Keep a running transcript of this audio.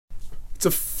It's a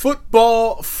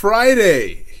Football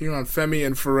Friday here on Femi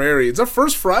and Ferrari. It's our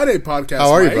first Friday podcast.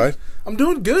 How are Mike. you, bud? I'm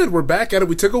doing good. We're back at it.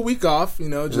 We took a week off,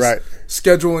 just Right.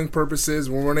 scheduling purposes.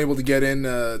 We weren't able to get in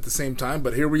at the same time,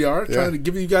 but here we are trying to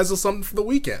give you guys something for the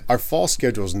weekend. Our fall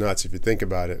schedule is nuts if you think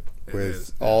about it.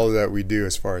 With all that we do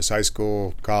as far as high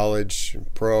school, college,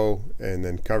 pro, and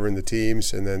then covering the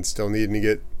teams, and then still needing to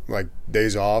get like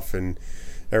days off and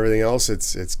everything else.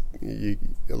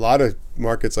 A lot of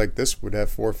markets like this would have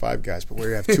 4 or 5 guys, but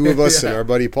we have 2 of us and our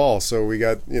buddy Paul, so we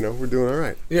got we're doing all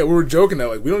right. Yeah, we were joking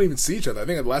that we don't even see each other. I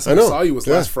think the last time I saw you was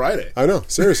last Friday. I know,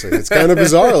 seriously, it's kind of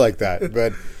bizarre like that,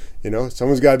 but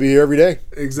someone's got to be here every day.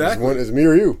 Exactly, it's me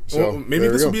or you. So maybe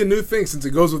this will be a new thing since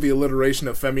it goes with the alliteration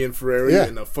of Femi and Ferrari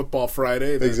and a Football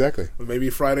Friday. Exactly.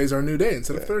 Maybe Friday's our new day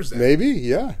instead of Thursday. Maybe,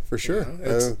 yeah, for sure.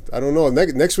 I don't know.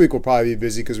 Next week we'll probably be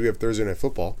busy because we have Thursday Night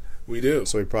Football. We do.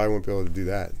 So we probably won't be able to do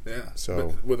that. Yeah.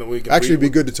 So we can it'd be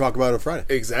good to talk about on Friday.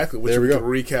 Exactly. Which we can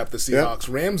recap the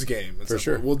Seahawks-Rams game. For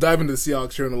sure. We'll dive into the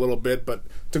Seahawks here in a little bit, but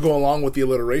to go along with the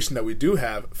alliteration that we do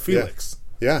have, Felix.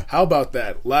 Yeah. How about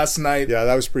that? Last night. Yeah,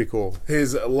 that was pretty cool.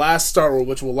 His last start,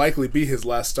 which will likely be his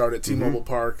last start at T-Mobile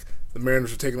Park. The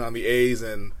Mariners were taking on the A's,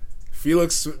 and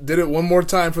Felix did it one more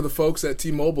time for the folks at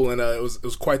T-Mobile, and it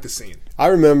was quite the scene. I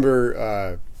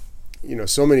remember,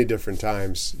 so many different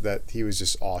times that he was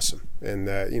just awesome. And,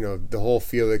 the whole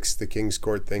Felix, the King's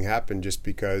Court thing happened just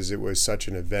because it was such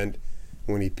an event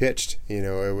when he pitched.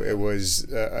 It was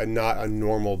not a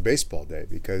normal baseball day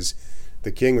because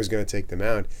the King was going to take the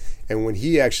mound. And when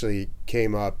he actually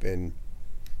came up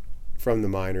from the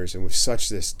minors and was such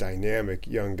this dynamic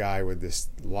young guy with this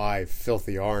live,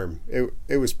 filthy arm,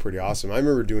 it was pretty awesome. I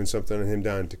remember doing something on him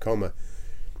down in Tacoma.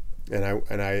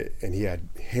 And he had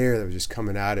hair that was just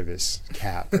coming out of his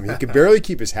cap. I mean, he could barely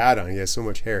keep his hat on. He has so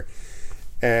much hair.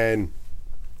 And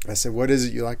I said, "What is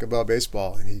it you like about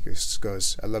baseball?" And he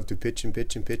goes, "I love to pitch and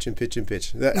pitch and pitch and pitch and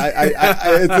pitch." It's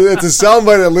a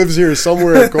soundbite that lives here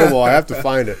somewhere in Como. I have to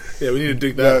find it. Yeah, we need to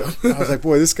dig that up. I was like,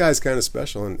 boy, this guy's kind of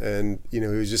special. And he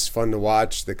was just fun to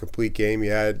watch. The complete game he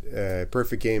had, a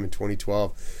perfect game in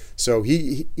 2012. So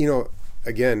he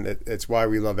again, it's why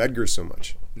we love Edgar so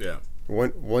much. Yeah.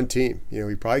 One team,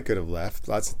 he probably could have left.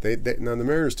 Now the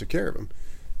Mariners took care of him,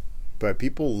 but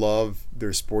people love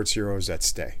their sports heroes that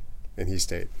stay, and he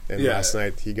stayed. And last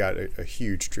night he got a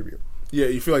huge tribute. Yeah,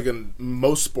 you feel like in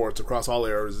most sports across all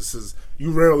eras,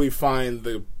 you rarely find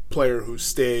the player who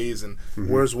stays and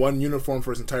wears one uniform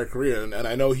for his entire career. And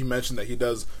I know he mentioned that he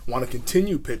does want to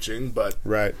continue pitching, but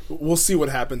we'll see what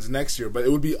happens next year. But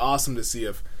it would be awesome to see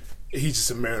if he's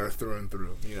just a Mariner through and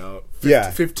through,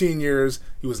 15 years.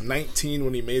 He was 19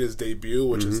 when he made his debut,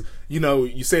 which is,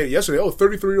 you say it yesterday,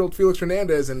 33-year-old Felix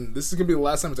Hernandez, and this is going to be the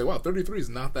last time. It's like, wow, 33 is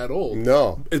not that old.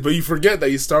 No. But you forget that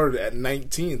he started at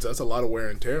 19, so that's a lot of wear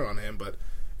and tear on him. But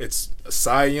it's a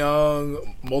Cy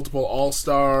Young, multiple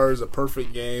All-Stars, a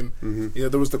perfect game.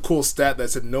 There was the cool stat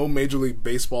that said no Major League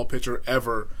Baseball pitcher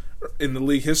ever in the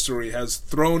league history has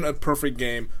thrown a perfect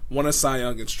game, won a Cy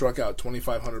Young, and struck out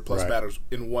 2,500 plus batters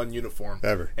in one uniform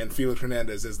ever. And Felix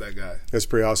Hernandez is that guy. That's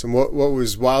pretty awesome. What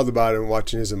was wild about him,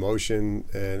 watching his emotion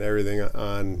and everything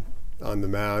on the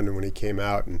mound, and when he came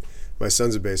out, and my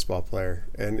son's a baseball player,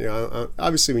 and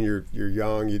obviously when you're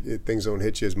young, things don't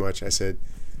hit you as much. I said,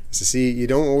 see, you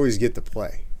don't always get to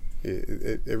play.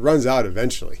 It runs out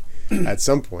eventually, at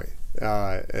some point.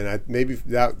 And maybe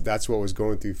that's what was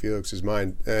going through Felix's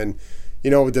mind. And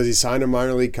does he sign a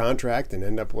minor league contract and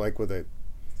end up with a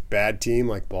bad team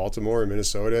like Baltimore or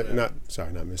Minnesota? Not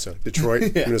Minnesota.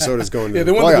 Detroit. Minnesota's going to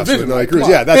the playoffs with no Cruz.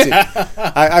 Yeah, that's it.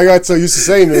 I got so used to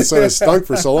saying Minnesota stunk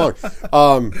for so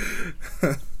long.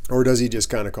 Or does he just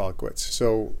kind of call it quits?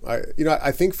 So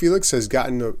I think Felix has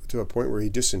gotten to a point where he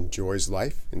just enjoys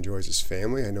life, enjoys his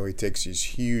family. I know he takes these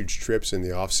huge trips in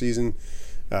the off season.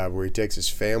 Where he takes his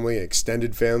family,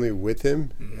 extended family, with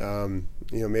him.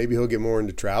 Maybe he'll get more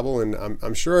into travel, and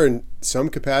I'm sure in some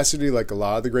capacity, like a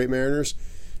lot of the great Mariners,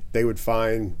 they would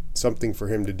find something for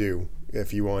him to do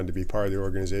if he wanted to be part of the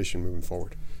organization moving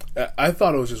forward. I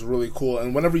thought it was just really cool,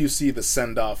 and whenever you see the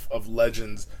send-off of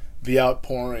legends, the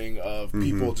outpouring of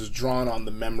people just drawn on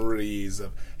the memories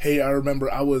of, hey, I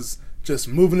remember I was just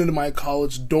moving into my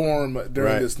college dorm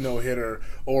during this no-hitter,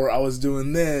 or I was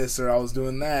doing this, or I was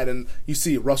doing that. And you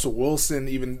see Russell Wilson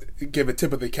even give a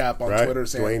tip of the cap on Twitter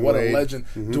saying, what a legend.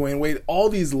 Dwayne Wade, all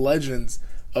these legends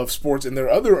of sports in their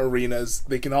other arenas,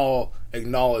 they can all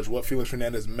acknowledge what Felix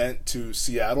Hernandez meant to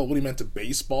Seattle, what he meant to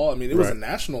baseball. I mean, it was a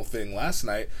national thing last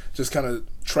night, just kind of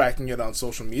tracking it on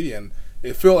social media. And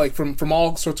it felt like from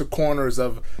all sorts of corners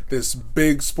of this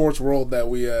big sports world that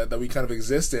we kind of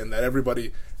exist in, that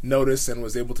everybody noticed and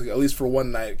was able to, at least for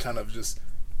one night, kind of just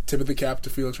tip of the cap to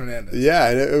Felix Hernandez. Yeah,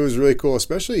 and it was really cool,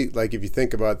 especially like if you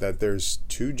think about that. There's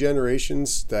 2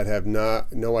 generations that have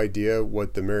no idea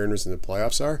what the Mariners in the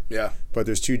playoffs are. Yeah, but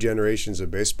there's 2 generations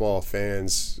of baseball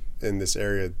fans in this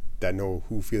area that know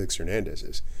who Felix Hernandez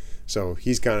is. So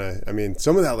he's kind of, I mean,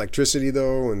 some of that electricity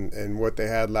though, and what they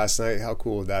had last night. How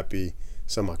cool would that be?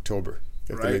 Some October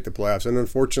if they make the playoffs. And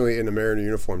unfortunately, in a Mariner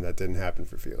uniform, that didn't happen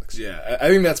for Felix. Yeah, I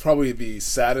think that's probably the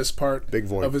saddest part Big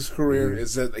void. of his career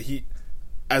is that he,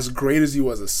 as great as he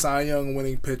was a Cy Young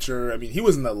winning pitcher, I mean, he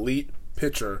was an elite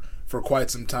pitcher for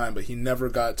quite some time, but he never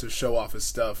got to show off his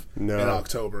stuff in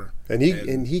October. And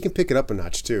he can pick it up a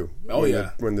notch too. Oh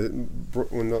when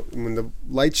the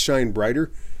lights shine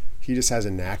brighter, he just has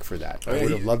a knack for that. I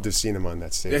would have loved to have seen him on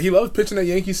that stage. Yeah, he loved pitching at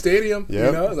Yankee Stadium. Yep.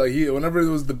 You know, like whenever it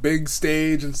was the big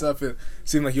stage and stuff, it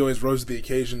seemed like he always rose to the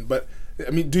occasion. But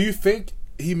I mean, do you think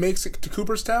he makes it to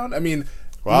Cooperstown? I mean,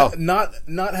 wow.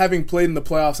 Not having played in the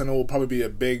playoffs, I know will probably be a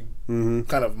big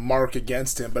kind of mark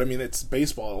against him. But I mean, it's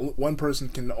baseball. One person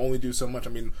can only do so much. I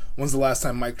mean, when's the last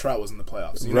time Mike Trout was in the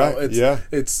playoffs? You know,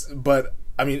 But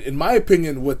I mean, in my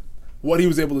opinion, with what he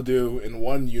was able to do in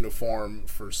one uniform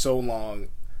for so long,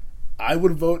 I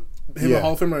would vote him a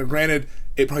Hall of Famer. Granted,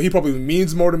 he probably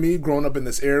means more to me growing up in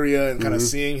this area and kind of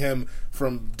seeing him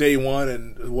from day one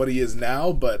and what he is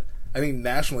now. But I think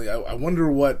nationally, I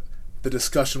wonder what the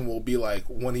discussion will be like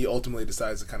when he ultimately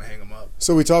decides to kind of hang him up.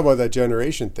 So we talk about that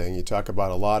generation thing. You talk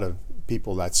about a lot of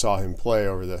people that saw him play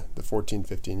over the 14,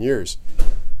 15 years.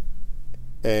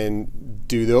 And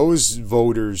do those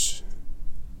voters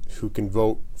who can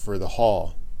vote for the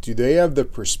Hall, do they have the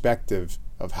perspective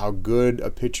of how good a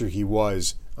pitcher he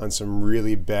was on some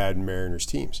really bad Mariners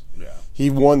teams? Yeah. He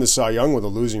won the Cy Young with a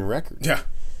losing record. Yeah.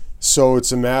 So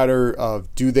it's a matter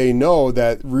of, do they know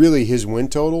that really his win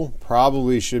total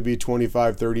probably should be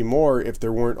 25, 30 more if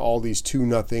there weren't all these 2-0,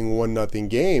 1-0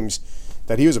 games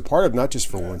that he was a part of, not just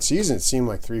for one season. It seemed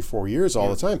like 3-4 years all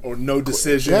the time. Or no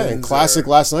decisions. Yeah, and classic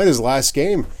last night, his last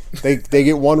game. They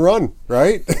get 1 run,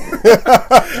 right?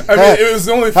 I mean, it was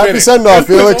only happy send-off,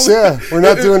 Felix. We're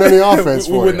not doing any offense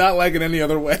for We would you. not like it any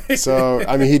other way. So,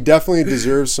 I mean, he definitely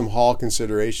deserves some Hall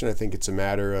consideration. I think it's a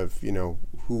matter of, you know,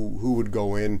 who would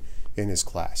go in his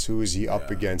class. Who is he up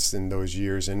against in those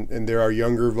years? And there are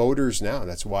younger voters now.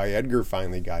 That's why Edgar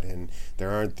finally got in.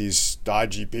 There aren't these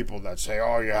stodgy people that say,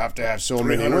 oh, you have to have so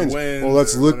many wins. Well,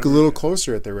 let's look a little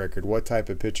closer at the record. What type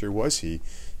of pitcher was he?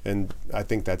 And I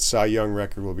think that Cy Young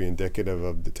record will be indicative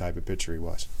of the type of pitcher he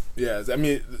was. Yeah, I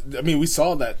mean, we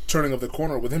saw that turning of the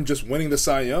corner with him just winning the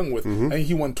Cy Young. I think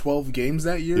he won 12 games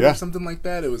that year or something like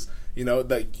that. It was, you know,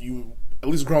 that you, at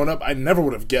least growing up, I never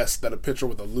would have guessed that a pitcher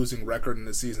with a losing record in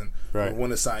the season would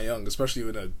win a Cy Young, especially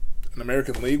in an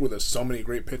American League where there's so many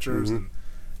great pitchers. And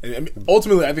I mean,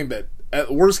 ultimately, I think that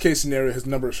at worst case scenario, his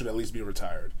number should at least be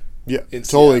retired. Yeah,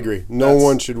 totally agree. No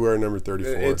one should wear number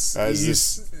 34.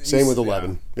 Same with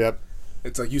 11. Yeah. Yep.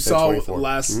 It's like you saw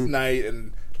last night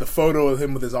and the photo of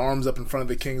him with his arms up in front of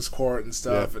the King's Court and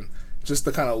stuff, and just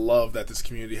the kind of love that this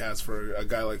community has for a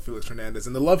guy like Felix Hernandez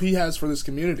and the love he has for this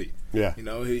community. Yeah. You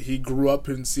know, he grew up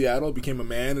in Seattle, became a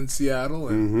man in Seattle,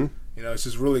 and you know, it's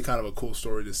just really kind of a cool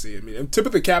story to see. I mean, and tip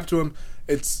of the cap to him.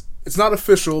 It's not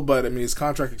official, but I mean, his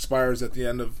contract expires at the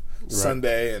end of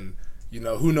Sunday, and you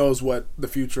know, who knows what the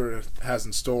future has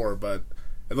in store, but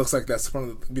it looks like that's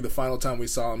going to be the final time we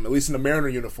saw him, at least in a Mariner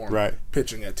uniform,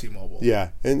 pitching at T-Mobile.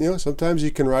 Yeah, and you know, sometimes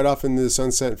you can ride off into the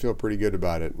sunset and feel pretty good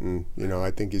about it, and you know, I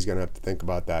think he's going to have to think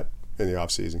about that in the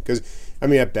offseason. Because, I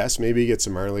mean, at best, maybe he gets a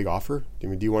minor league offer. I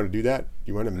mean, do you want to do that?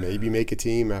 Do you want to maybe make a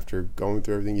team after going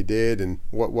through everything you did, and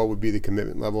what would be the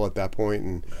commitment level at that point,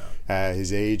 and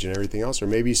his age and everything else? Or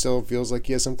maybe he still feels like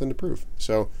he has something to prove.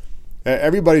 So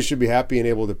everybody should be happy and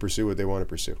able to pursue what they want to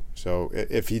pursue. So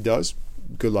if he does,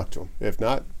 good luck to him. If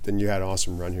not, then you had an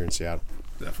awesome run here in Seattle.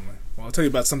 Definitely. Well, I'll tell you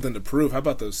about something to prove. How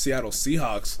about those Seattle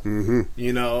Seahawks?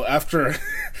 You know, after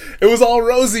it was all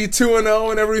rosy,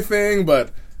 2-0 and everything, but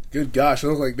good gosh, it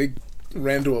looked like they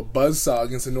ran to a buzzsaw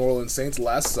against the New Orleans Saints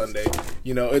last Sunday.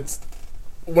 You know, it's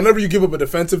whenever you give up a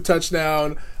defensive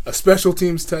touchdown, a special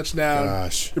teams touchdown,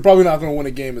 you're probably not going to win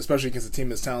a game, especially against a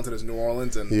team as talented as New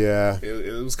Orleans. And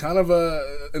it was kind of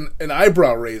an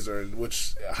eyebrow raiser,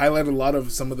 which highlighted a lot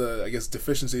of some of the, I guess,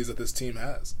 deficiencies that this team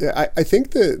has. Yeah, I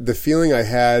think the feeling I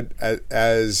had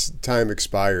as time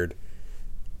expired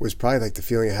was probably like the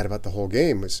feeling I had about the whole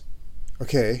game was,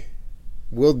 okay,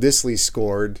 Will Dissly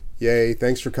scored. Yay,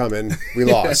 thanks for coming. We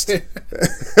lost.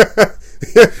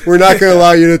 We're not going to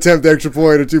allow you to attempt the extra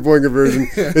point or 2-point conversion.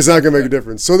 It's not going to make a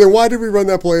difference. So then why did we run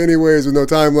that play anyways with no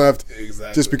time left?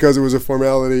 Exactly. Just because it was a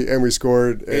formality and we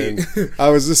scored. And I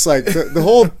was just like, the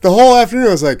whole afternoon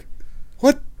I was like,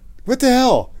 what the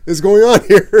hell? is going on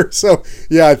here? So,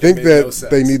 yeah, I think that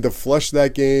they need to flush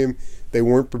that game. They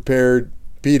weren't prepared.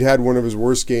 Pete had one of his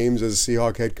worst games as a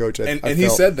Seahawk head coach. And he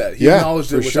said that. He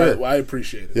acknowledged it, which sure. I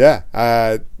appreciate it.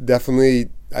 Yeah, definitely.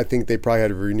 I think they probably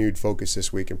had a renewed focus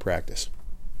this week in practice.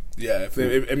 Yeah,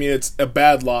 it's a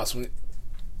bad loss.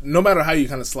 No matter how you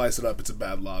kind of slice it up, it's a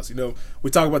bad loss. You know,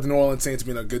 we talk about the New Orleans Saints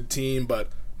being a good team, but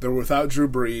they're without Drew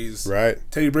Brees. Right.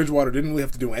 Teddy Bridgewater didn't really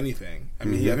have to do anything. I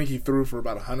mean, I think he threw for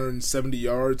about 170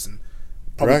 yards, and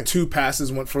probably 2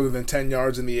 passes went further than 10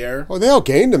 yards in the air. Well, they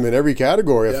outgained him in every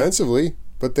category offensively,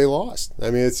 but they lost. I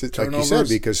mean, it's like you said,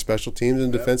 because special teams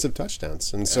and defensive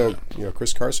touchdowns. And so,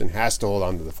 Chris Carson has to hold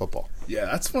on to the football. Yeah,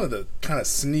 that's one of the kind of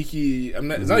sneaky –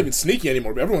 it's not even sneaky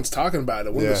anymore, but everyone's talking about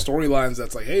it. One of the storylines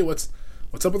that's like, hey, what's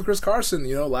up with Chris Carson?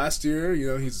 You know, last year, he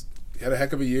had a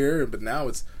heck of a year, but now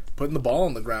it's putting the ball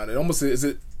on the ground. It almost – is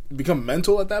it become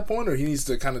mental at that point, or he needs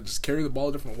to kind of just carry the ball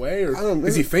a different way? Or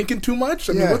is he thinking too much?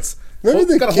 I mean,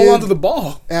 maybe got to hold on to the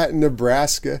ball. At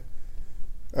Nebraska –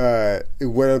 he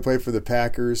went on to play for the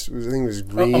Packers. I think it was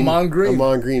Green. Amon Green.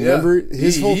 Yeah. Remember,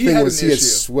 his whole thing was he had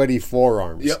sweaty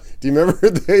forearms. Yep. Do you remember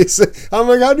they said, I'm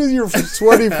like, how do your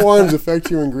sweaty forearms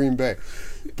affect you in Green Bay?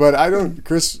 But I don't.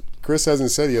 Chris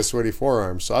hasn't said he has sweaty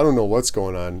forearms, so I don't know what's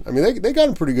going on. I mean, they got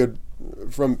him pretty good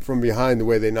from behind the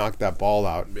way they knocked that ball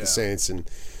out, the Saints,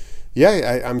 and.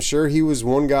 Yeah, I'm sure he was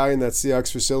one guy in that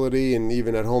Seahawks facility and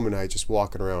even at home tonight just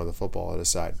walking around with the football at his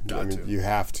side. You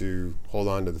have to hold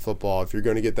on to the football if you're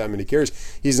going to get that many carries.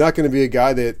 He's not going to be a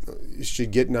guy that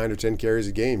should get 9 or 10 carries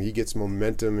a game. He gets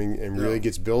momentum and really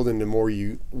gets building the more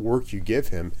work you give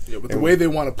him. Yeah, but the way they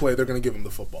want to play, they're going to give him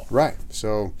the football. Right.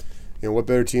 So, what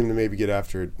better team to maybe get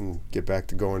after it and get back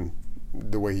to going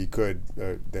the way he could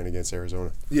than against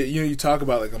Arizona. Yeah, you talk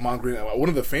about like Amon Green. One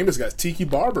of the famous guys, Tiki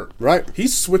Barber. Right. He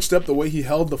switched up the way he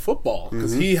held the football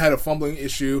because he had a fumbling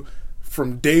issue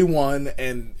from day one,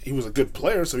 and he was a good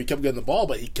player, so he kept getting the ball,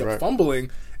 but he kept fumbling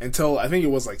until I think it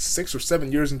was like 6 or 7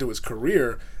 years into his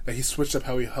career that he switched up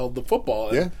how he held the football.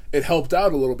 And it helped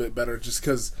out a little bit better just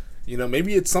because,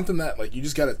 maybe it's something that like you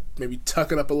just got to maybe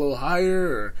tuck it up a little higher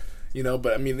or –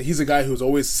 but I mean, he's a guy who's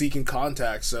always seeking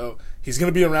contact, so he's going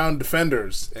to be around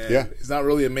defenders, and he's not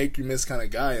really a make-you-miss kind of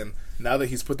guy. And now that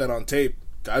he's put that on tape,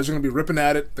 guys are going to be ripping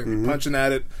at it, they're going to be punching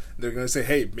at it, they're going to say,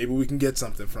 hey, maybe we can get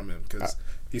something from him, because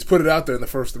he's put it out there in the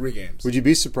first 3 games. Would you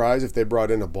be surprised if they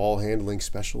brought in a ball-handling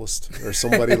specialist or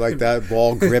somebody like that,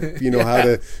 ball grip, how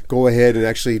to go ahead and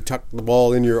actually tuck the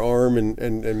ball in your arm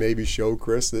and maybe show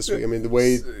Chris this week? I mean, the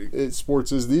way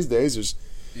sports is these days, there's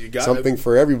something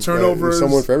for every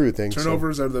someone for everything.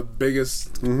 Turnovers are the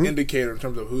biggest indicator in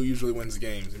terms of who usually wins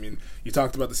games. I mean, you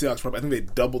talked about the Seahawks. I think they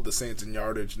doubled the Saints in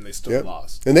yardage, and they still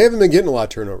lost. And they haven't been getting a lot of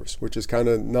turnovers, which is kind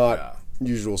of not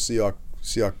usual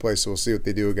Seahawk play. So we'll see what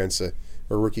they do against a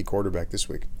rookie quarterback this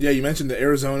week. Yeah, you mentioned the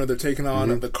Arizona. They're taking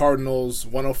on the Cardinals.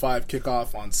 1:05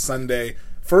 kickoff on Sunday.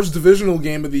 First divisional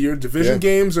game of the year. Division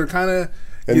games are kind of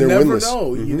you never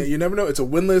know. You never know. It's a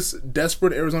winless,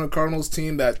 desperate Arizona Cardinals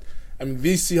team that. I mean,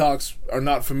 these Seahawks are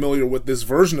not familiar with this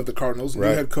version of the Cardinals. New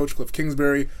head coach Cliff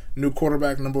Kingsbury, new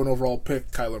quarterback, number 1 overall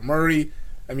pick Kyler Murray.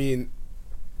 I mean,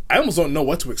 I almost don't know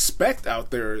what to expect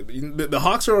out there. The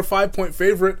Hawks are a 5-point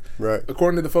favorite,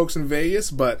 according to the folks in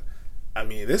Vegas. But I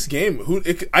mean, this game,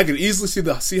 I could easily see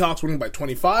the Seahawks winning by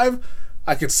 25.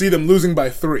 I could see them losing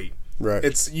by 3. Right.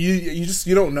 It's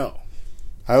you don't know.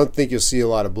 I don't think you'll see a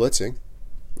lot of blitzing.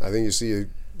 I think you see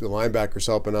the linebackers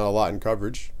helping out a lot in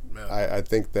coverage. I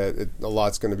think that a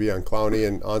lot's going to be on Clowney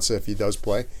and Ansah if he does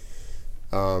play.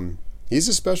 He's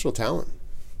a special talent,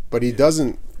 but he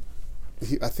doesn't.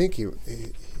 I think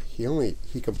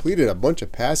he completed a bunch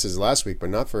of passes last week, but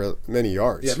not for many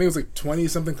yards. Yeah, I think it was like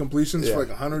 20-something completions for like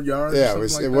 100 yards. Yeah,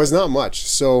 it was not much.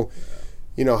 So,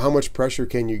 how much pressure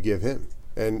can you give him?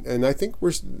 And I think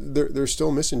they're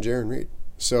still missing Jarran Reed.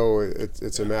 So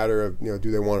it's a matter of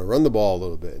do they want to run the ball a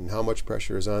little bit and how much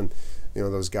pressure is on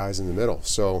those guys in the middle.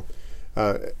 So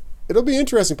it'll be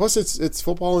interesting. Plus it's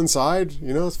football inside.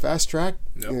 It's fast track.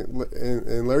 Yep.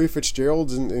 And Larry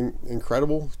Fitzgerald's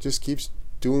incredible. Just keeps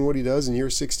doing what he does in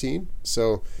year 16.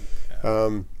 So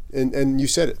and you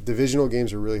said it. Divisional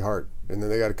games are really hard, and then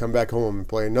they got to come back home and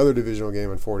play another divisional game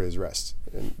on 4 days rest.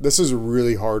 And this is a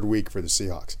really hard week for the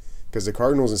Seahawks. Because the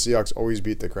Cardinals and Seahawks always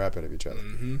beat the crap out of each other.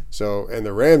 So, and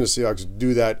the Rams and Seahawks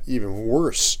do that even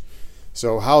worse.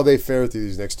 So how they fare through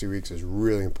these next 2 weeks is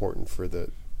really important for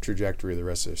the trajectory of the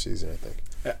rest of the season, I think.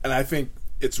 And I think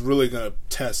it's really going to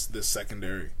test this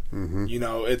secondary.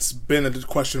 It's been a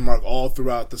question mark all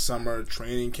throughout the summer,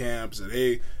 training camps, and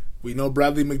hey, we know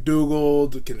Bradley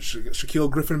McDougald, can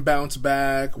Shaquille Griffin bounce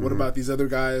back? What about these other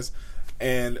guys?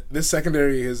 And this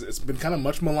secondary it's been kind of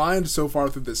much maligned so far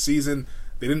through the season.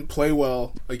 They didn't play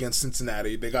well against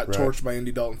Cincinnati. They got torched by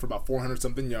Andy Dalton for about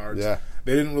 400-something yards. Yeah.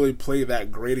 They didn't really play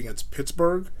that great against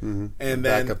Pittsburgh. Mm-hmm. And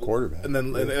then backup quarterback. And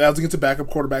then that was against a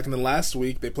backup quarterback. And then last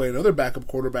week they played another backup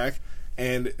quarterback.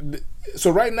 And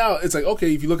so right now it's like,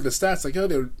 okay, if you look at the stats, like,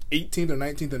 they're 18th or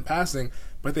 19th in passing,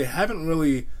 but they haven't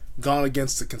really gone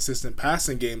against a consistent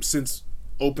passing game since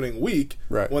opening week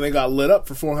when they got lit up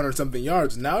for 400-something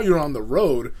yards. Now you're on the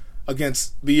road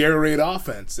against the air raid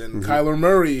offense and Kyler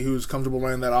Murray, who's comfortable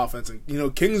running that offense,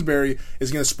 and Kingsbury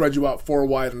is going to spread you out 4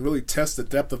 wide and really test the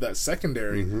depth of that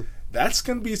secondary. That's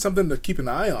going to be something to keep an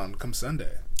eye on come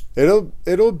Sunday.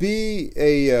 It'll be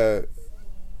a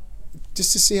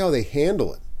just to see how they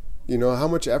handle it. How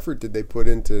much effort did they put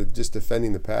into just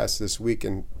defending the pass this week,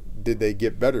 and did they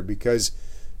get better? Because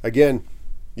again,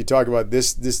 you talk about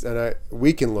this, and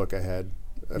we can look ahead.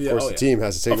 Of course, the team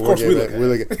has to take one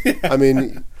game. I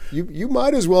mean, you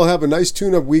might as well have a nice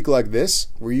tune-up week like this,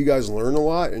 where you guys learn a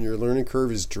lot and your learning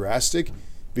curve is drastic,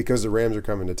 because the Rams are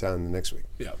coming to town the next week.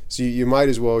 Yeah. So you might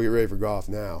as well get ready for Goff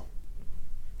now,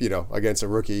 against a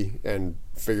rookie, and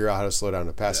figure out how to slow down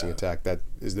a passing attack. That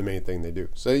is the main thing they do.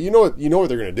 So you know what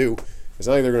they're going to do. It's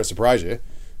not like they're going to surprise you.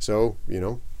 So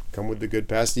come with the good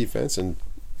pass defense and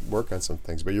work on some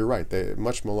things. But you're right. They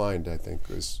much maligned, I think,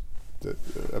 was the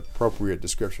appropriate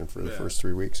description for the first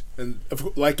 3 weeks. And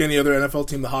like any other NFL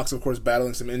team, the Hawks, of course,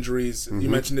 battling some injuries. You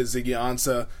mentioned it, Ziggy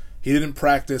Ansah. He didn't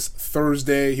practice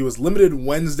Thursday. He was limited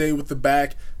Wednesday with the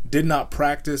back. Did not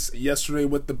practice yesterday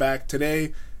with the back. Today,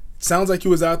 it sounds like he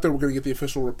was out there. We're going to get the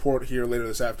official report here later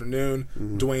this afternoon.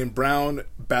 Dwayne Brown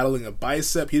battling a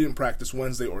bicep. He didn't practice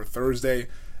Wednesday or Thursday.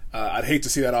 I'd hate to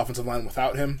see that offensive line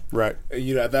without him. Right.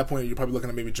 At that point, you're probably looking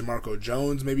at maybe Jamarco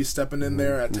Jones maybe stepping in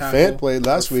there at tackle. Fant played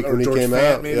last week when he came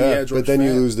out. Maybe, but then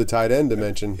you lose the tight end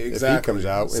dimension if he comes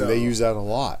out, and they use that a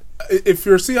lot. If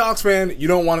you're a Seahawks fan, you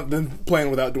don't want them playing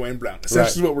without Dwayne Brown.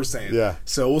 Essentially what we're saying. Yeah.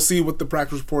 So we'll see what the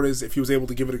practice report is, if he was able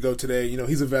to give it a go today.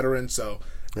 He's a veteran, so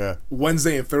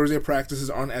Wednesday and Thursday practices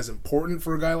aren't as important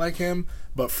for a guy like him,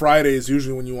 but Friday is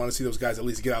usually when you want to see those guys at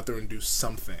least get out there and do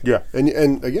something. Yeah,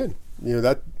 and again,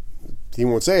 that he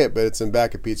won't say it, but it's in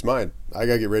back of Pete's mind. I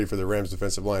got to get ready for the Rams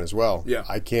defensive line as well. Yeah.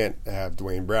 I can't have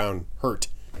Dwayne Brown hurt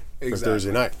for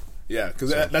Thursday night. Yeah, because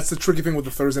that's the tricky thing with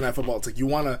the Thursday night football. It's like you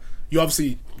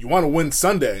obviously want to win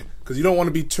Sunday, because you don't want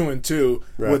to be 2-2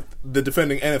 with the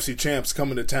defending NFC champs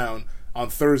coming to town on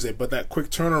Thursday. But that quick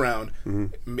turnaround,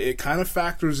 it kind of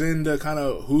factors into kind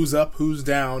of who's up, who's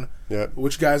down,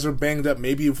 which guys are banged up.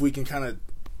 Maybe if we can kind of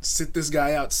sit this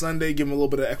guy out Sunday, give him a little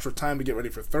bit of extra time to get ready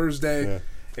for Thursday. Yeah.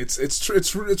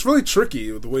 It's really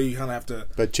tricky the way you kind of have to.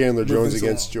 But Chandler Jones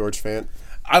against George Fant.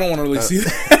 I don't want to really see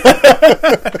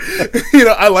that.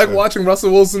 I like watching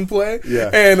Russell Wilson play,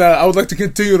 and I would like to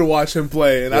continue to watch him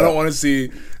play. And I don't want to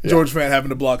see George Fant having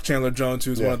to block Chandler Jones,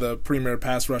 who's one of the premier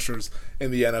pass rushers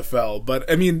in the NFL. But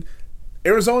I mean,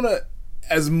 Arizona,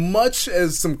 as much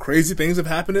as some crazy things have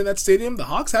happened in that stadium, the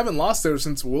Hawks haven't lost there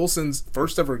since Wilson's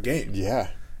first ever game.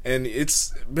 Yeah. And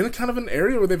it's been kind of an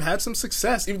area where they've had some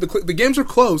success. Even the games are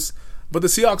close, but the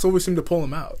Seahawks always seem to pull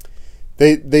them out.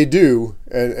 They do,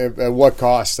 and at what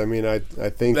cost? I mean, I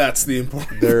think that's the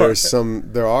important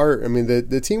part. I mean,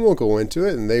 the team won't go into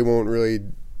it, and they won't really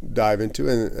dive into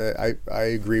it. And I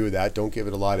agree with that. Don't give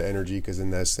it a lot of energy, because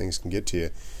then those things can get to you.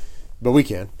 But we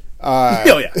can. But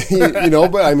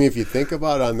I mean, if you think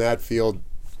about it, on that field,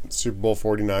 Super Bowl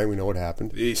 49, we know what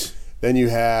happened. Eesh. Then you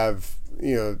have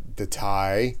the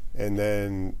tie, and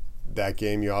then that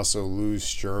game you also lose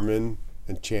Sherman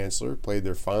and Chancellor played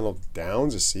their final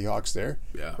downs, the Seahawks there.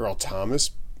 Yeah. Earl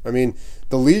Thomas. I mean,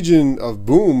 the Legion of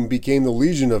Boom became the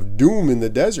Legion of Doom in the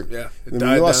desert. Yeah. We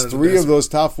lost 3 of those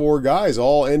top 4 guys,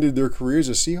 all ended their careers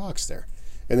as Seahawks there.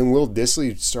 And then Will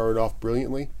Dissly started off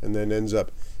brilliantly and then ends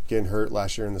up getting hurt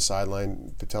last year in the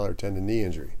sideline, patellar tendon knee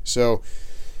injury. So,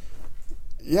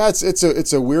 yeah,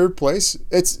 it's a weird place.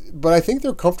 But I think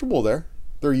they're comfortable there.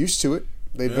 They're used to it.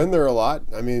 They've been there a lot.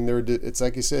 I mean, it's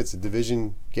like you said, it's a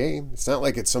division game. It's not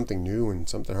like it's something new and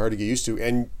something hard to get used to.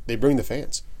 And they bring the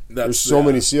fans. There's so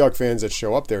many Seahawks fans that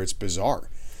show up there. It's bizarre.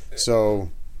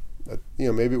 So,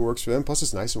 maybe it works for them. Plus,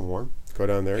 it's nice and warm. Go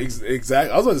down there.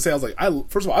 Exactly. I was about to say,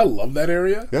 first of all, I love that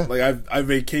area. Yeah. Like, I've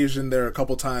vacationed there a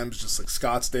couple times, just like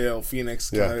Scottsdale, Phoenix,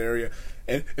 kind of area.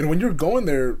 And when you're going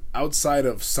there outside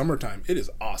of summertime, it is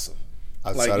awesome.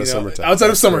 Outside of summertime.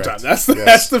 Outside of summertime. That's the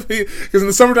because in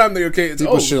the summertime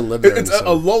people shouldn't live there. It's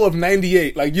a lull of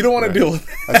 98. Like, you don't want to deal with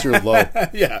that's your low.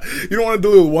 Yeah, you don't want to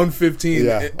deal with 115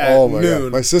 at my noon.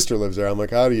 God. My sister lives there. I'm like,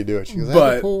 how do you do it? She goes, I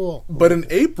have a pool. But in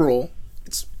April,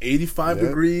 It's 85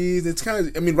 degrees. It's kind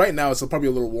of, I mean, right now it's probably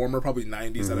a little warmer, probably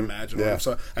 90s, I'd imagine. Yeah.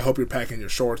 So I hope you're packing your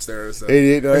shorts there.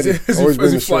 88, 90.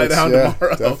 As you fly down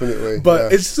tomorrow. Definitely.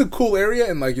 But it's just a cool area,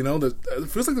 and like, it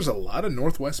feels like there's a lot of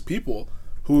Northwest people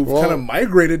who've kind of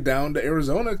migrated down to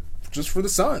Arizona just for the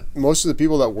sun. Most of the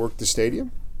people that work the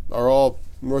stadium are all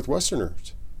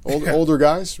Northwesterners. Older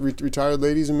guys, retired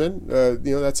ladies and men.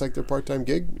 That's like their part-time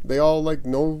gig. They all like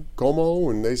know Como,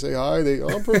 and they say hi.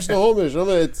 I'm from Snohomish.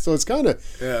 So it's kind of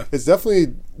it's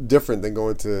definitely different than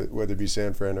going to whether it be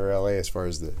San Fran or LA as far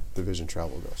as the division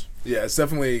travel goes. Yeah, it's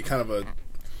definitely kind of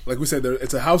like we said,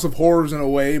 it's a house of horrors in a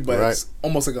way, but it's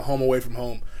almost like a home away from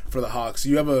home for the Hawks.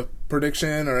 You have a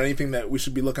prediction or anything that we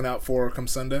should be looking out for come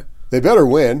Sunday? They better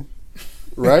win,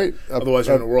 right? Otherwise,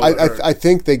 you're in a world. I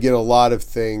think they get a lot of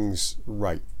things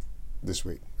right this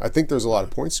week. I think there's a lot of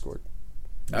points scored,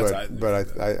 but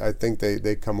I think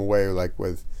they come away like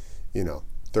with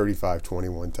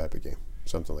 35-21 type of game,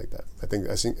 something like that. I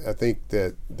think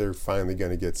that they're finally going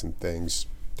to get some things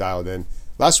dialed in.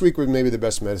 Last week was maybe the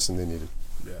best medicine they needed.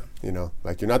 Yeah,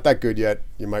 like you're not that good yet.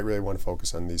 You might really want to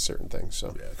focus on these certain things.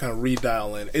 So kind of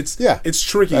redial in. It's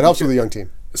tricky. That helps with a young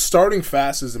team. Starting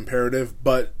fast is imperative,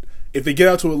 but if they get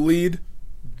out to a lead,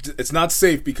 it's not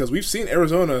safe because we've seen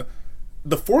Arizona.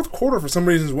 The fourth quarter, for some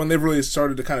reason, is when they've really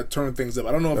started to kind of turn things up.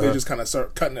 I don't know if they just kind of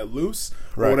start cutting it loose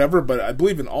or whatever, but I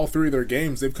believe in all three of their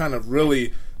games, they've kind of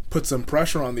really put some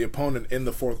pressure on the opponent in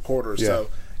the fourth quarter. Yeah. So,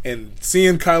 and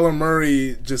seeing Kyler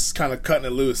Murray just kind of cutting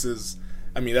it loose is,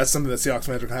 that's something that Seahawks fans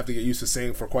are going to have to get used to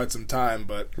seeing for quite some time.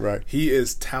 But he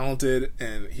is talented,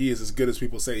 and he is as good as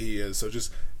people say he is. So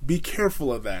just be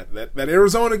careful of that. That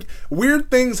Arizona,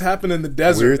 weird things happen in the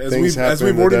desert, as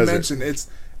we've already mentioned. It's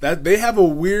that they have a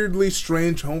weirdly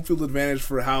strange home field advantage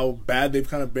for how bad they've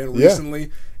kind of been recently. Yeah.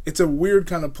 It's a weird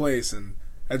kind of place, and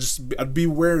I'd be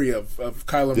wary of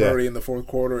Kyler Murray in the fourth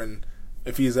quarter, and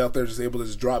if he's out there just able to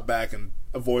just drop back and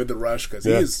avoid the rush,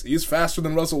 because he's faster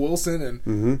than Russell Wilson,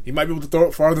 and he might be able to throw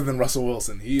it farther than Russell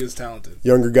Wilson. He is talented.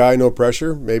 Younger guy, no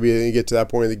pressure. Maybe you get to that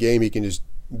point in the game, he can just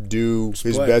do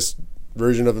his best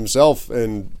version of himself,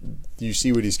 and you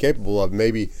see what he's capable of.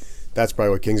 Maybe that's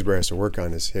probably what Kingsbury has to work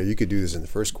on is, hey, you could do this in the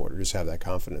first quarter. Just have that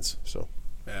confidence. So,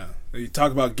 yeah. You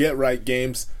talk about get-right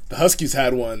games. The Huskies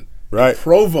had one in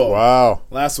Provo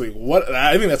last week.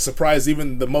 I think that surprised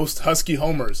even the most Husky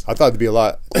homers. I thought it'd be a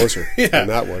lot closer than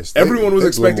that was. Everyone was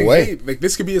expecting, hey, like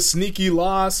this could be a sneaky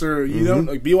loss, or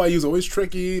like BYU's always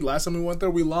tricky. Last time we went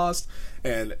there, we lost.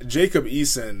 And Jacob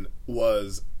Eason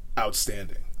was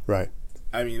outstanding. Right.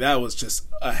 That was just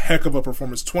a heck of a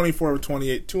performance. 24 of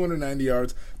 28, 290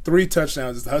 yards, 3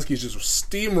 touchdowns. The Huskies just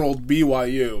steamrolled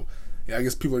BYU. Yeah, I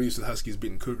guess people are used to the Huskies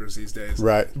beating Cougars these days.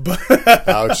 Right. But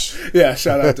ouch. Yeah,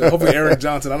 shout out to hopefully Eric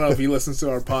Johnson. I don't know if he listens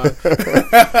to our pod.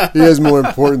 He has more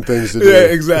important things to do. Yeah,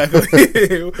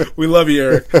 exactly. We love you,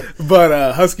 Eric.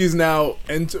 But Huskies now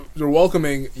they're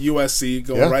welcoming USC,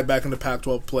 going right back into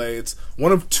Pac-12 play. It's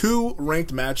one of 2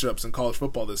 ranked matchups in college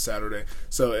football this Saturday.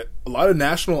 So a lot of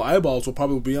national eyeballs will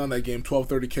probably be on that game,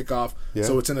 12:30 kickoff. Yeah.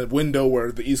 So it's in a window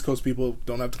where the East Coast people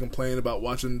don't have to complain about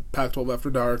watching Pac-12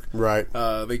 after dark. Right.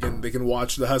 They can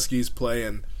watch the Huskies play,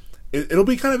 and it'll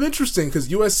be kind of interesting because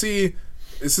USC,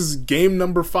 this is game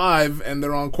number 5, and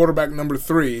they're on quarterback number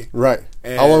 3. Right.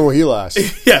 And how long will he last?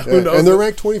 Who knows? And they're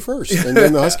ranked 21st, and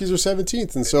then the Huskies are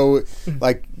 17th, and so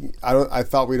I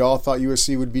thought we'd all thought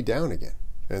USC would be down again,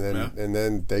 and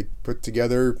then they put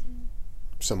together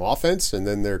some offense, and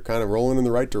then they're kind of rolling in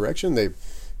the right direction. They've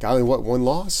got one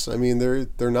loss.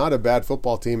 They're not a bad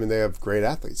football team, and they have great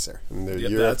athletes there. They're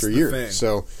year after year,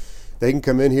 so they can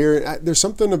come in here. There's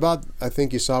something about, I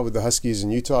think you saw with the Huskies in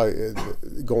Utah,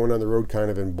 going on the road kind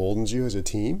of emboldens you as a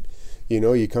team.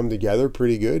 You come together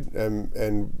pretty good,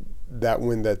 and that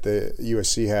win that the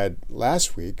USC had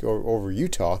last week over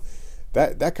Utah,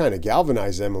 that kind of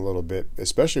galvanized them a little bit,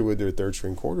 especially with their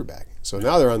third-string quarterback. So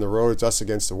now they're on the road. It's us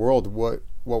against the world. What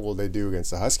will they do against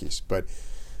the Huskies? But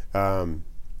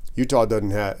Utah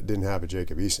didn't have a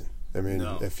Jacob Eason.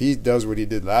 If he does what he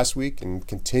did last week and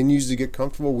continues to get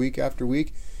comfortable week after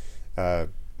week,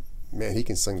 he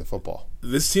can sling the football.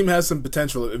 This team has some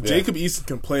potential. If Jacob Eason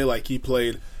can play like he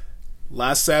played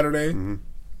last Saturday,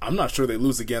 I'm not sure they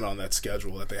lose again on that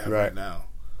schedule that they have right now.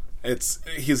 It's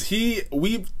because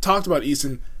we've talked about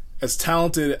Eason as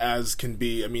talented as can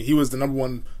be. He was the number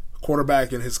 1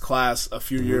 quarterback in his class a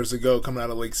few years ago coming out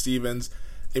of Lake Stevens.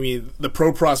 The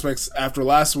pro prospects after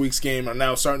last week's game are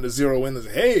now starting to zero in and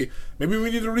say, hey, maybe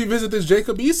we need to revisit this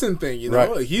Jacob Eason thing.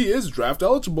 Right. He is draft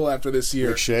eligible after this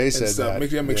year. McShay said that.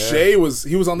 McShay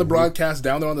was on the broadcast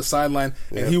down there on the sideline,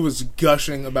 and he was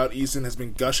gushing about Eason, has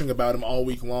been gushing about him all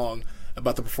week long,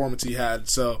 about the performance he had.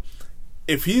 So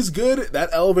if he's good, that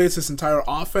elevates this entire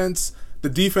offense. The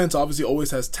defense obviously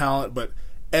always has talent, but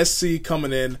SC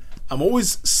coming in, I'm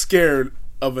always scared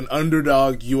of an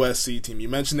underdog USC team. You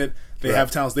mentioned it. They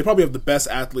have talents. They probably have the best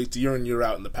athletes year in, year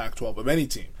out in the Pac-12 of any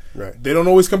team. Right. They don't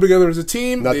always come together as a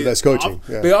team. Not the best coaching.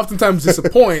 They oftentimes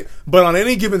disappoint, but on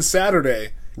any given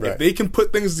Saturday, if they can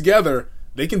put things together,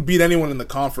 they can beat anyone in the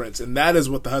conference, and that is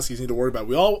what the Huskies need to worry about.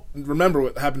 We all remember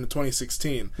what happened in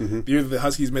 2016, the year that the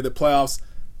Huskies made the playoffs,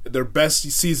 their best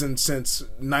season since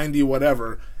 90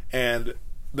 whatever, and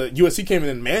the USC came in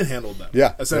and manhandled them,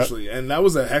 essentially. Yep. And that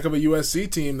was a heck of a USC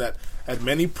team that had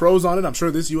many pros on it. I'm sure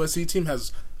this USC team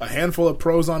has a handful of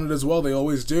pros on it as well. They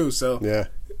always do. So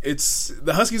it's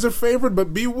the Huskies are favored,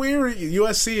 but be wary.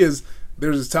 USC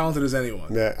they're as talented as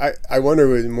anyone. Yeah, I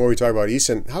wonder, the more we talk about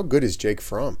Eason, how good is Jake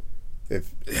Fromm?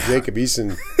 If Jacob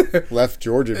Eason left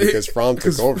Georgia because Fromm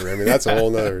took over, I mean, that's a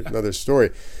whole another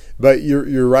story. But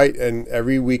you're right, and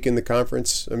every week in the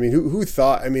conference, I mean, who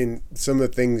thought? I mean, some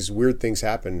of the weird things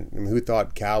happen. I mean, who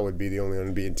thought Cal would be the only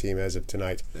unbeaten team as of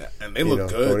tonight? Yeah, and they look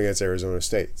good going against Arizona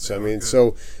State. So I mean,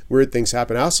 so weird things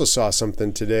happen. I also saw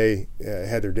something today.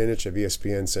 Heather Dinich of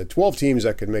ESPN said 12 teams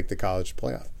that could make the college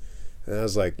playoff, and I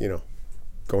was like,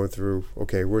 going through.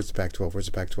 Okay, where's the Pac-12? Where's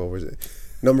the Pac-12? Where's it?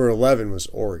 Number 11 was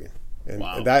Oregon. And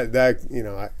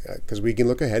that because we can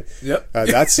look ahead. Yep.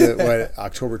 That's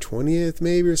October 20th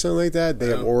maybe or something like that. They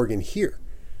have Oregon here.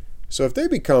 So if they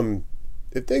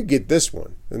get this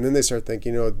one, and then they start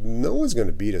thinking, no one's going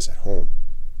to beat us at home.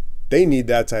 They need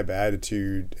that type of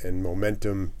attitude and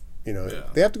momentum.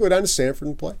 They have to go down to Stanford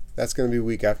and play. That's going to be a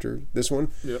week after this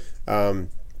one. Yep.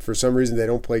 For some reason, they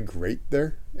don't play great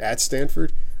there at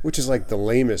Stanford, which is like the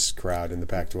lamest crowd in the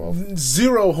Pac-12.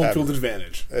 Zero home field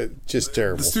advantage. Just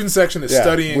terrible. The student section is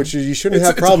studying. Which you shouldn't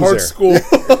have problems it's a hard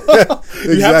there.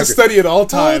 School. You have to study at all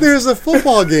times. Oh, there's a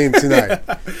football game tonight.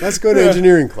 Let's go to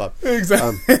engineering club.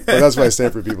 Exactly. But that's why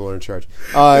Stanford people are in charge.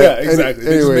 Exactly.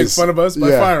 They just make fun of us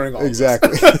by firing all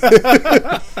exactly.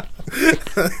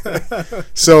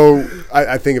 So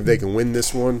I think if they can win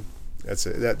this one, that's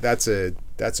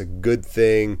a good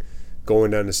thing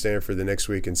going down to Stanford the next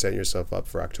week and setting yourself up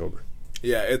for October.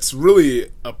 Yeah, it's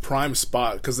really a prime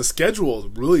spot because the schedule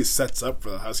really sets up for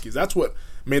the Huskies. That's what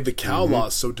made the Cal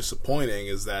loss so disappointing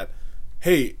is that,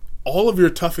 hey, all of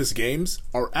your toughest games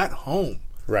are at home.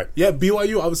 Right. Yeah,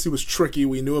 BYU obviously was tricky.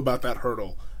 We knew about that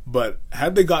hurdle. But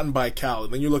had they gotten by Cal,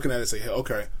 and then you're looking at it and say, hey,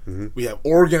 okay, we have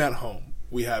Oregon at home.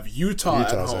 We have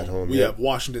Utah's at home. We have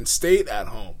Washington State at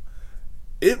home.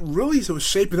 It really was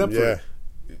shaping up for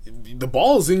the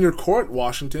ball is in your court,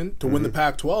 Washington, to win the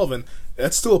Pac-12, and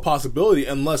that's still a possibility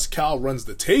unless Cal runs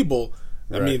the table.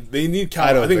 I mean, they need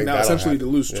Cal, I think now essentially to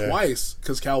lose twice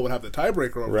because Cal would have the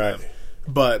tiebreaker over them.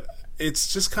 But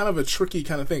it's just kind of a tricky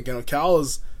kind of thing. Cal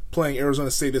is playing Arizona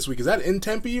State this week. Is that in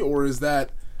Tempe or is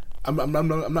that? I'm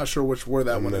not sure where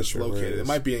that one is located. It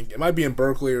might be in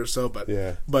Berkeley or so.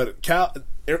 But Cal.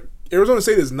 Arizona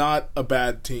State is not a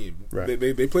bad team. Right.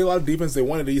 They play a lot of defense. They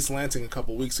won at East Lansing a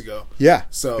couple weeks ago. Yeah.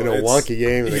 So in a wonky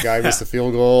game, and the guy missed a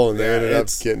field goal, and they ended up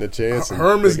getting a chance.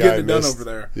 Herm is getting it done over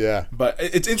there. Yeah. But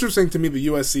it's interesting to me, the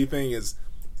USC thing is,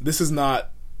 this is not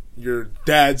your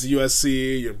dad's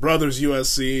USC, your brother's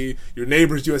USC, your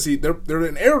neighbor's USC. They're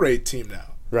an air raid team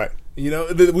now. Right.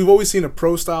 We've always seen a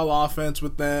pro-style offense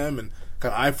with them and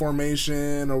kind of I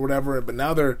formation or whatever, but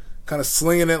now they're kind of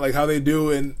slinging it like how they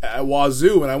do at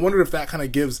Wazoo, and I wonder if that kind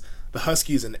of gives the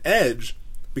Huskies an edge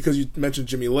because you mentioned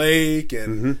Jimmy Lake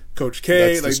and Coach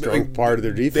K. That's the strong part of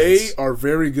their defense. They are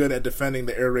very good at defending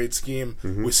the air raid scheme.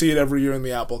 We see it every year in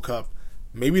the Apple Cup.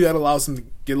 Maybe that allows them to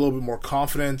get a little bit more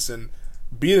confidence and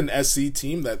beat an SC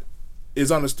team that is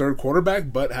on its third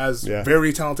quarterback but has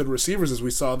very talented receivers, as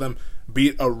we saw them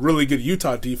beat a really good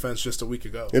Utah defense just a week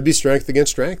ago. It'd be strength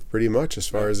against strength pretty much as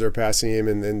far as their passing game,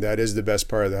 and that is the best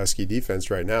part of the Husky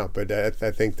defense right now. But I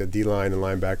think the D-line and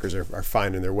linebackers are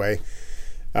finding their way.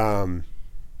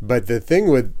 But the thing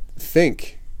with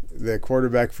Fink, the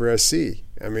quarterback for SC,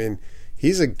 I mean,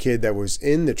 he's a kid that was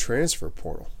in the transfer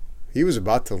portal. He was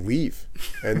about to leave,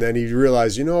 and then he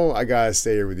realized, I got to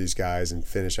stay here with these guys and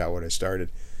finish out what I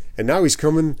started. And now he's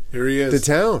coming to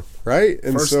town, right?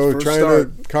 And first trying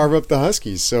to carve up the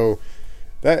Huskies. So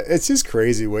it's just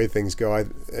crazy the way things go.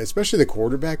 Especially the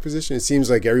quarterback position. It seems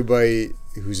like everybody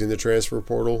who's in the transfer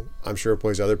portal, I'm sure,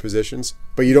 plays other positions.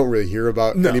 But you don't really hear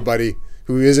about anybody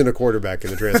who isn't a quarterback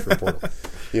in the transfer portal.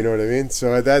 You know what I mean?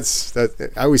 So that's I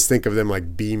always think of them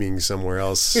like beaming somewhere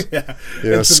else.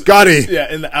 Scotty.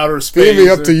 Yeah, in the outer space. Beam me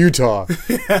up to Utah.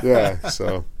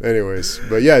 So anyways.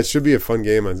 But it should be a fun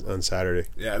game on Saturday.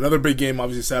 Yeah, another big game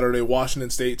obviously Saturday. Washington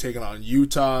State taking on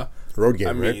Utah. Road game,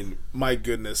 I mean, my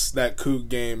goodness, that Coug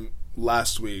game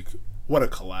last week what a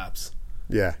collapse.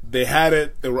 Yeah. They had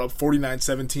it. They were up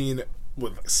 49-17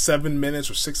 with like 7 minutes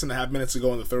or 6.5 minutes to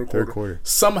go in the third quarter.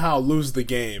 Somehow lose the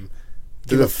game.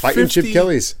 To the fighting Chip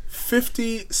Kellys.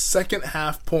 50 second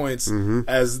half points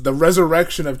as the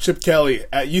resurrection of Chip Kelly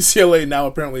at UCLA now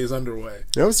apparently is underway.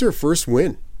 That was their first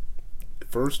win.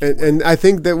 And I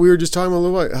think that we were just talking a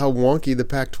little about how wonky the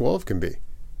Pac-12 can be.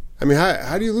 I mean,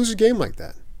 how do you lose a game like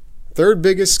that? Third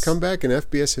biggest comeback in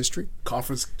FBS history.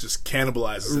 Conference just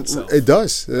cannibalizes itself. It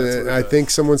does. I think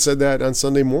someone said that on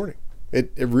Sunday morning.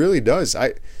 It really does.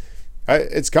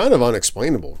 It's kind of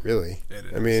unexplainable, really. It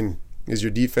is. I mean, is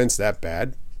your defense that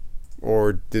bad,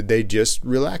 or did they just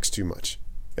relax too much?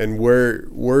 And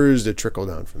where is the trickle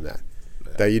down from that?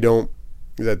 Yeah. That you don't.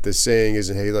 That the saying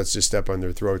isn't, hey, let's just step on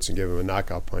their throats and give them a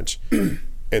knockout punch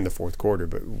in the fourth quarter.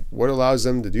 But what allows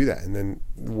them to do that? And then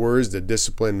where's the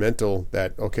discipline mental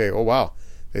that, okay, oh, wow,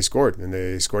 they scored. And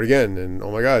they scored again. And,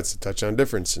 oh, my God, it's a touchdown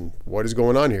difference. And what is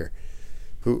going on here?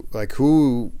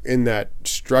 Who in that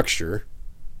structure,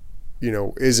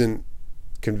 isn't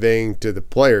conveying to the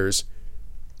players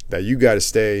that you got to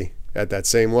stay at that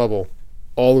same level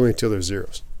all the way until there's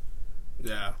zeros?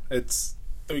 Yeah,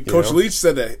 Coach Leach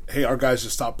said that, hey, our guys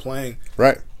just stopped playing.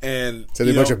 Right. And so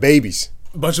they're a bunch of babies.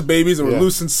 A bunch of babies that were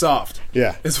loose and soft.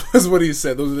 Yeah. Is what he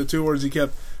said. Those are the two words he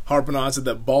kept harping on. Said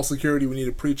that ball security, we need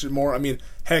to preach it more. I mean,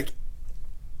 heck,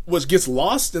 what gets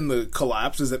lost in the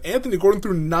collapse is that Anthony Gordon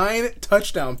threw 9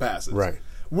 touchdown passes. Right.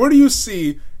 Where do you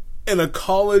see in a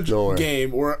college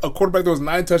game where a quarterback throws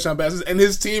 9 touchdown passes and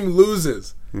his team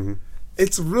loses? Mm-hmm.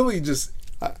 It's really just...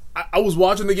 I was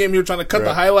watching the game here trying to cut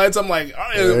the highlights. I'm like,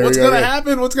 what's going to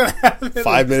happen? What's going to happen?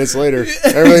 5 minutes later,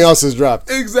 everything else is dropped.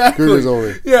 Exactly. Cougars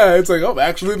only. Yeah, it's like,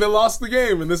 actually they lost the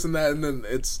game and this and that. And then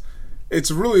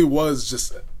it's really was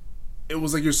just, it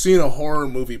was like you're seeing a horror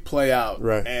movie play out.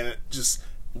 Right. And it just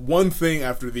one thing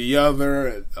after the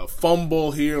other, a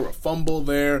fumble here, a fumble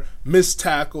there, missed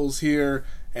tackles here,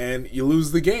 and you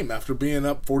lose the game after being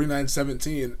up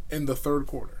 49-17 in the third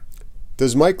quarter.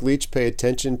 Does Mike Leach pay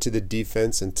attention to the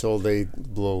defense until they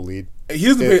blow a lead? He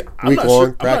doesn't pay. I'm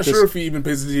not sure if he even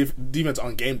pays the defense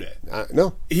on game day.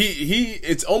 No. He.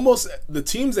 It's almost the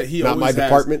teams that he not always my has,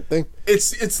 department thing.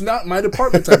 It's not my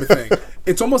department type of thing.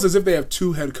 It's almost as if they have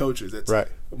 2 head coaches. It's right.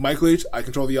 Mike Leach, I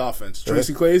control the offense.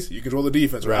 Tracy Claeys, you control the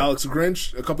defense. Or right. Alex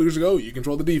Grinch, a couple years ago, you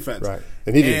control the defense. Right.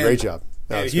 And he did a great job.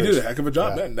 And he did a heck of a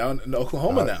job down in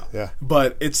Oklahoma now. Yeah.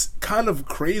 But it's kind of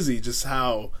crazy just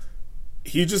how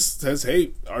he just says,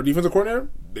 hey, our defensive coordinator,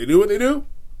 they do what they do.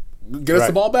 Get us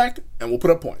the ball back, and we'll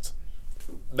put up points.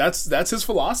 That's his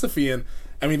philosophy. And,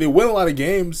 I mean, they win a lot of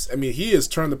games. I mean, he has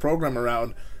turned the program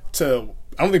around to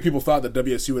 – I don't think people thought that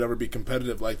WSU would ever be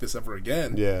competitive like this ever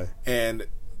again. Yeah. And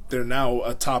they're now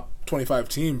a top 25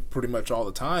 team pretty much all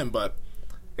the time. But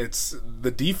it's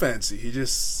the defense.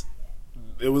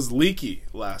 It was leaky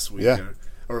last week. Yeah.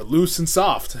 Or loose and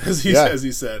soft, as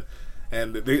he said.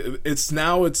 And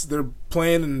they're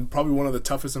playing in probably one of the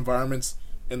toughest environments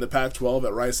in the Pac-12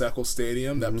 at Rice-Eccles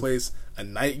Stadium that plays a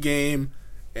night game,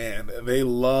 and they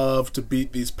love to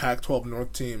beat these Pac-12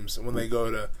 North teams when they go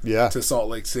to Salt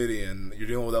Lake City, and you're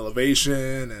dealing with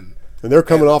elevation and they're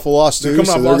coming off a loss too,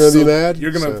 so they're going to be mad.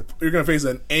 You're going to face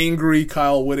an angry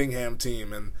Kyle Whittingham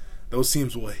team, and those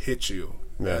teams will hit you.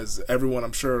 Yeah. As everyone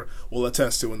I'm sure will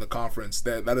attest to in the conference,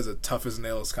 that is a tough as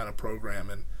nails kind of program,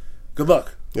 and good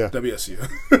luck. Yeah. WSU.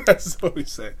 That's what we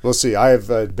say. We'll see. I have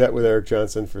a bet with Eric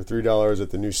Johnson for $3 at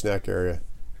the new snack area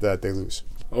that they lose.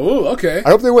 Oh, okay.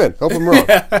 I hope they win. Hope I'm wrong.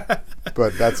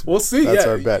 But we'll see. That's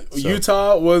our bet. So.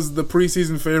 Utah was the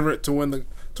preseason favorite to win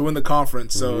the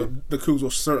conference, so the Cougs will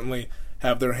certainly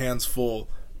have their hands full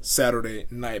Saturday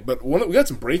night. But we got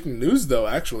some breaking news though.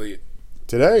 Actually,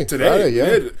 today,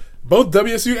 Friday, both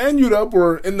WSU and UW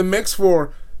were in the mix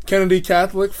for Kennedy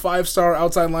Catholic 5-star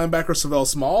outside linebacker Savell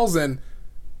Smalls, and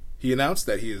he announced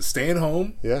that he is staying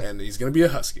home and he's going to be a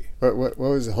Husky. What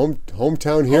was it?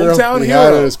 Hometown hero? Hometown he hero.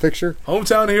 had in his picture?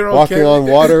 Hometown hero. Walking on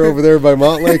water over there by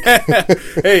Montlake.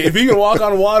 Hey, if he can walk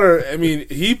on water, I mean,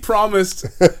 he promised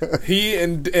he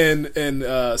and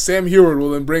Sam Heward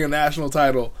will then bring a national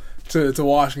title to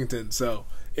Washington. So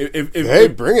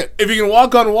if bring it. If he can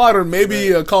walk on water,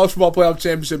 maybe a college football playoff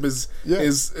championship is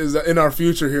in our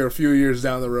future here a few years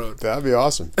down the road. That'd be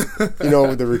awesome.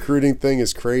 The recruiting thing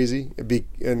is crazy,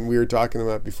 and we were talking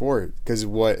about it before because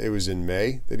it was in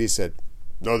May that he said,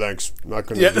 "No thanks, I'm not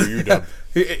going to do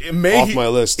UW." Off my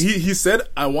list. He said,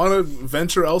 "I want to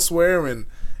venture elsewhere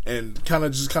and kind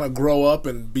of grow up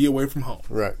and be away from home."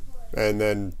 Right, and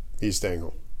then he's staying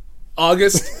home.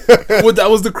 August. That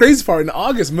was the crazy part. In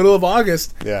August, middle of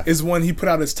August, is when he put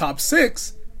out his top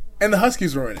 6, and the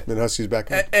Huskies were in it. And the Huskies back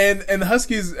in. And the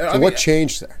Huskies. So what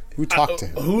changed there? Who talked to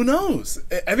him? Who knows?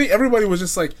 I think everybody was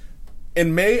just like,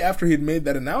 in May after he'd made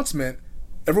that announcement,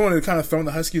 everyone had kind of thrown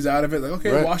the Huskies out of it. Like,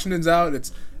 okay, Washington's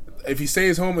out. If he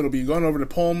stays home, it'll be going over to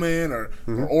Pullman or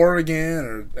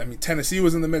Oregon Tennessee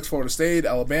was in the mix, Florida State,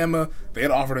 Alabama. They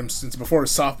had offered him since before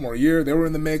his sophomore year. They were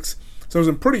in the mix. So it was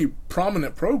in pretty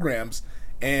prominent programs,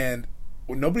 and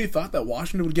nobody thought that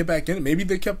Washington would get back in it. Maybe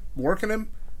they kept working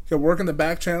the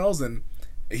back channels, and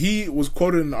he was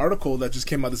quoted in an article that just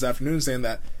came out this afternoon saying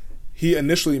that he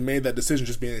initially made that decision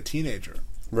just being a teenager.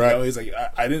 Right. You know, he's like,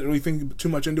 I didn't really think too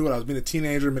much into it. I was being a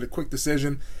teenager, made a quick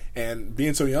decision, and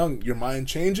being so young, your mind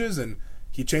changes, and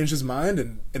he changed his mind,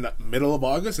 and in the middle of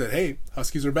August said, hey,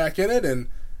 Huskies are back in it, and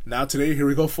now today, here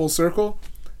we go full circle.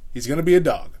 He's going to be a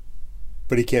dog.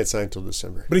 But he can't sign until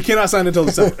December. But he cannot sign until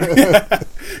December.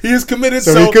 He is committed,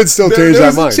 so he could still change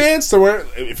that mind. There's a chance to where,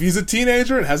 if he's a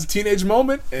teenager and has a teenage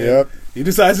moment, and he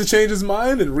decides to change his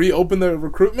mind and reopen the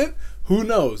recruitment, who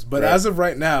knows? But as of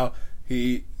right now,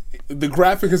 the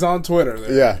graphic is on Twitter.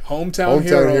 Hometown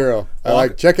hero.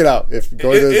 Check it out. If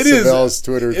go to Savelle's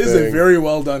Twitter thing. It is a very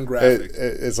well done graphic.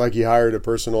 It's like he hired a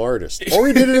personal artist, or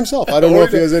he did it himself. I don't know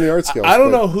if he has any art skills. I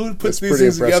don't know who puts these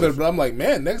things together, but I'm like,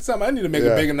 man, next time I need to make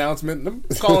a big announcement. I'm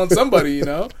calling somebody. You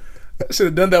know, I should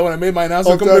have done that when I made my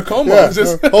announcement. Coming to Como,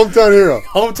 hometown hero,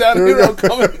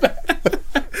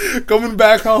 coming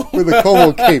back home with a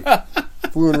Como cape.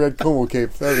 Blue and red Como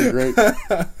cape. That would be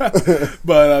great.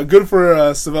 But good for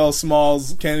Savelle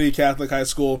Smalls, Kennedy Catholic High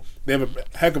School. They have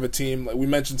a heck of a team. Like we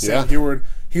mentioned, Sam Heward.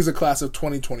 He's a class of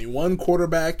 2021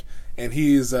 quarterback, and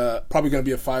he's probably going to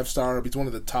be a 5-star. He's one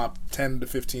of the top 10 to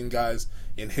 15 guys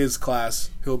in his class.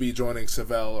 He'll be joining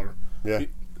Savelle,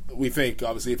 we think,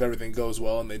 obviously, if everything goes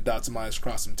well and they dot some I's,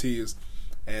 cross some T's.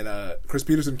 And Chris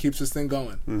Peterson keeps this thing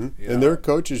going. Mm-hmm. And their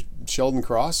coach is Sheldon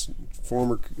Cross,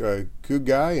 former Coug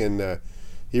guy, and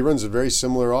he runs a very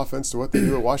similar offense to what they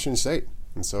do at Washington State.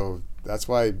 And so that's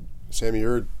why Sammy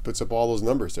Hurd puts up all those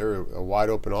numbers. They're a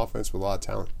wide-open offense with a lot of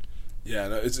talent.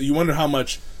 Yeah, you wonder how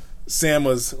much Sam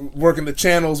was working the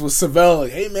channels with Savelle.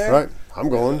 Like, hey, man. Right. I'm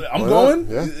going. I'm going.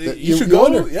 Yeah. You should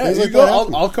go. Yeah, you go.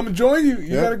 I'll come and join you.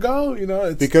 You got to go. You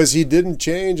know, because he didn't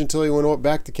change until he went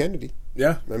back to Kennedy.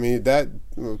 Yeah. I mean, that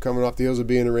coming off the heels of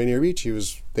being in Rainier Beach, he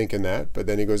was thinking that. But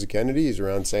then he goes to Kennedy. He's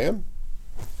around Sam.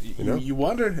 You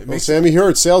wonder. Sammy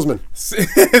Heward, salesman.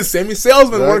 Sammy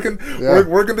salesman working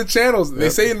the channels. They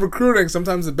say in recruiting,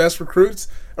 sometimes the best recruits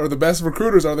or the best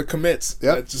recruiters are the commits.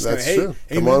 Yeah, that's true.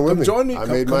 Come join me. I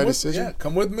made my decision. Yeah,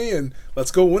 come with me and let's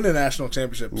go win a national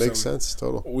championship. Makes sense.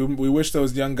 Total. We wish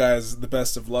those young guys the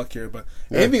best of luck here. But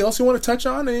anything else you want to touch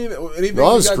on? Anything that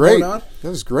was great. That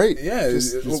was great. Yeah.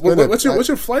 What's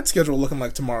your flight schedule looking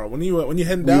like tomorrow? When you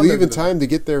heading down? We leave in time to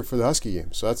get there for the Husky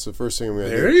game, so that's the first thing we're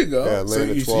gonna do. There you go. Yeah,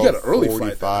 land at 12:45. So you got an early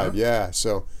flight. Huh? Yeah.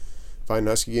 So find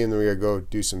Husky game, then we gotta go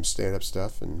do some stand-up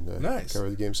stuff and cover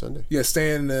the game Sunday. Yeah,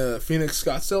 stay in the Phoenix,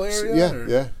 Scottsdale area?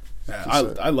 Yeah.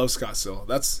 I love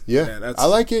Scottsdale. I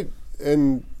like it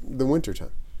in the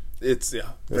wintertime. It's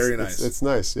very nice. It's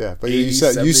nice, yeah. But you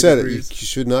said it. You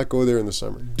should not go there in the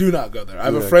summer. Do not go there. I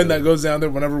have a friend that goes down there.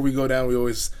 Whenever we go down, we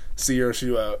always see her.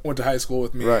 She went to high school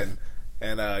with me, right.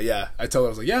 and I told her, I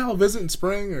was like, I'll visit in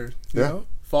spring or you know.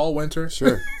 Fall, winter.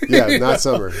 Sure. Yeah, not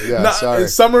summer. Yeah, sorry.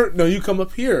 Summer, no, you come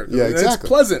up here. Yeah, exactly. It's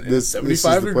pleasant. It's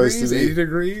 75 degrees, 80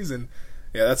 degrees, and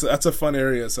that's a fun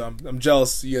area. So I'm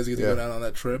jealous you guys get to go down on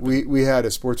that trip. We had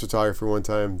a sports photographer one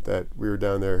time that we were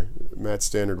down there. Matt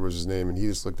Standard was his name, and he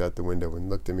just looked out the window and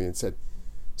looked at me and said,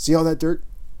 "See all that dirt?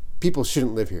 People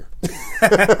shouldn't live here."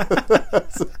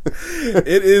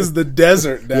 It is the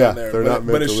desert down there. They're not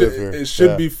meant to live here. It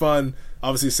should be fun.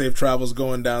 Obviously, safe travels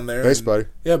going down there. Thanks, buddy.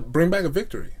 Yeah, bring back a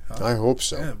victory. Huh? I hope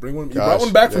so. Yeah, bring one. You brought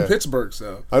one back from Pittsburgh,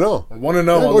 so I know. 1-0 on the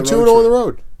Go road. 2-0 on the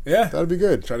road. Yeah, that'd be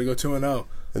good. Try to go 2-0.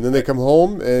 And then they come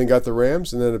home and got the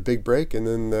Rams, and then a big break, and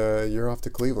then you're off to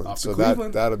Cleveland.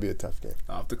 That'll be a tough game.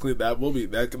 Off to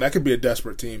Cleveland. That could be a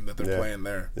desperate team that they're playing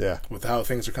there. Yeah, with how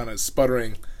things are kind of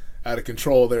sputtering out of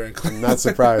control there in Cleveland. I'm not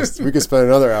surprised. We could spend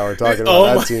another hour talking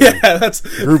about that team. Yeah, that's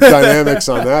group dynamics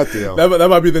on that deal. That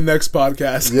might be the next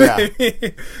podcast. Yeah,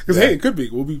 because hey, it could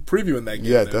be. We'll be previewing that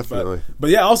game. Yeah, definitely.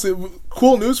 But yeah, also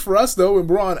cool news for us though.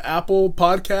 We're on Apple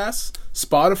Podcasts,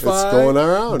 Spotify, it's going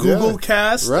around. Google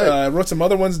Cast. Right. I wrote some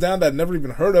other ones down that I'd never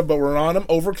even heard of, but we're on them.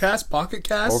 Overcast, Pocket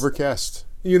Cast. Overcast.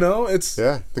 You know, it's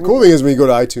the cool thing is when you go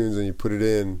to iTunes and you put it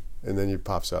in. And then it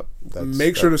pops up.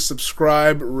 Make sure to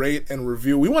subscribe, rate, and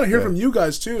review. We want to hear from you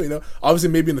guys too. You know, obviously,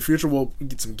 maybe in the future we'll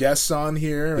get some guests on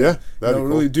here. And, that'd be cool.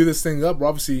 Really do this thing up. We're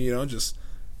obviously, just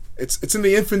it's in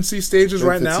the infancy stages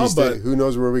right now, but who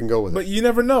knows where we can go with it? But you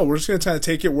never know. We're just going to try to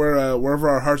take it wherever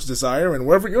our hearts desire and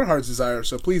wherever your hearts desire.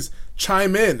 So please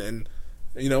chime in and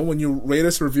when you rate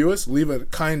us, review us, leave a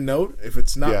kind note. If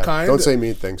it's not kind, don't say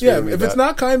mean things. Yeah, if it's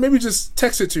not kind, maybe just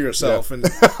text it to yourself and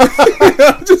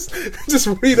just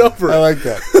read over. I like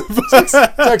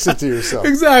that. Text it to yourself.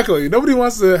 Exactly. Nobody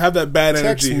wants to have that bad energy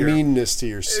Text here. meanness to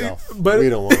yourself. But we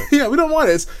don't want it. Yeah, we don't want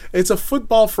it. It's a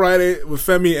Football Friday with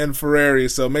Femi and Ferrari.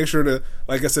 So make sure to,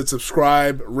 like I said,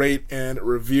 subscribe, rate, and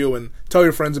review, and tell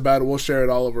your friends about it. We'll share it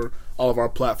all over all of our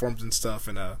platforms and stuff.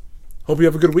 And hope you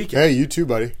have a good weekend. Hey, you too,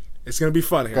 buddy. It's going to be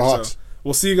fun here. Go Hawks. So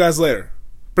we'll see you guys later.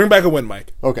 Bring back a win,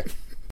 Mike. Okay.